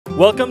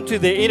Welcome to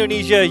the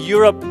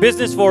Indonesia-Europe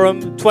Business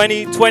Forum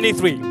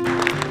 2023.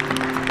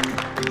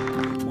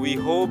 We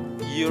hope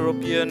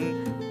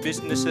European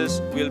businesses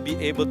will be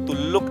able to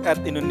look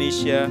at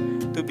Indonesia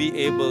to be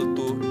able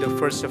to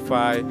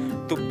diversify,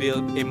 to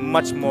build a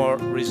much more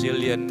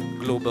resilient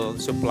global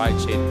supply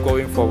chain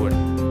going forward.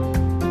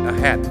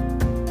 Ahead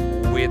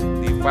with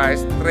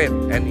diverse trade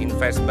and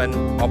investment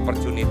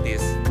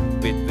opportunities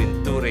between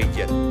two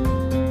regions.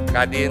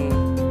 Kadin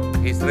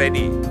is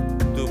ready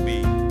to be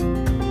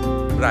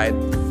bright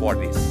for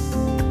this.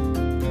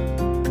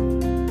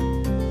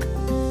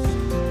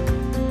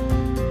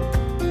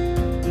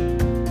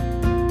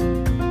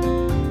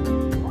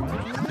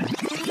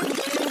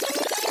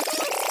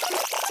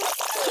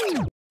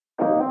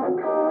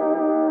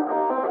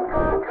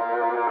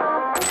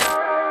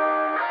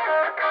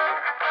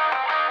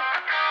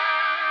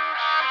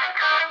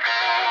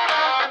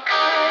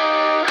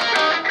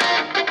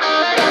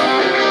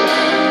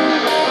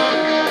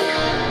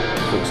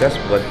 Sukses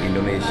buat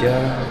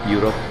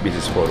Indonesia-Europe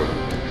Business Forum.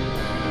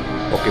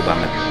 Oke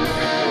banget.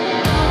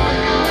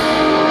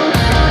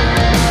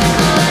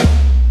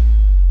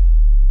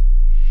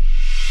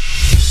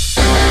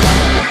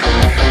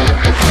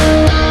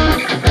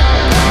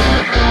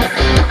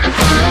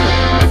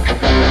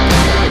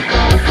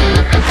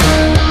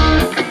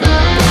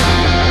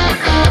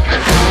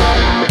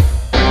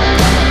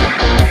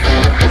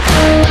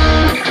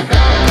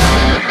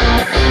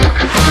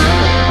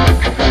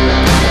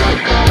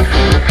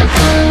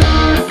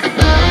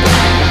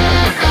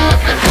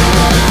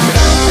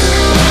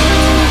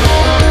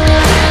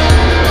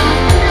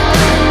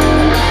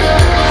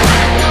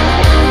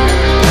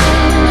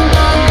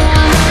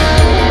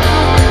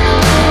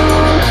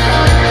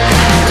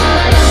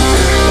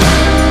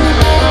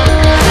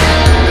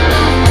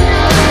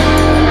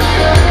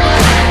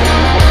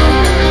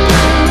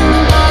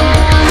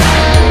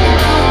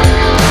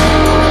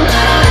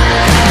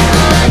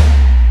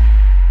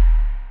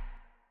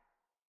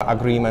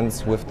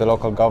 Agreements with the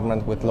local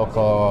government, with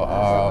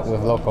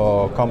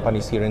local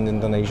companies here in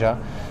Indonesia.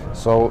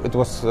 So it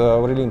was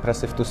really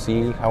impressive to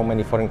see how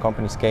many foreign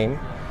companies came,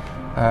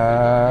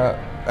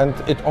 and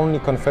it only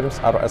confirms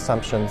our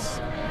assumptions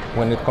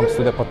when it comes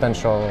to the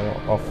potential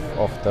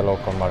of the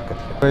local market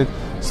here.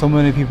 So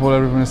many people,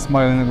 everyone is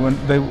smiling, and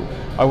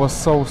I was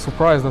so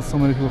surprised that so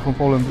many people from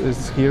Poland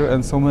is here,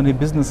 and so many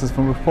businesses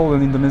from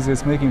Poland Indonesia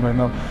is making right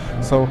now.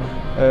 So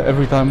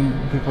every time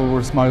people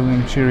were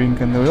smiling, cheering,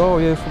 and they were, oh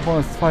yeah, from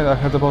Poland, it's fine, I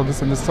heard about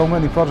this, and there's so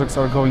many projects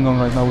are going on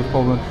right now with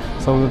Poland.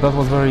 So that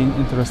was very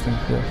interesting.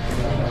 Yeah.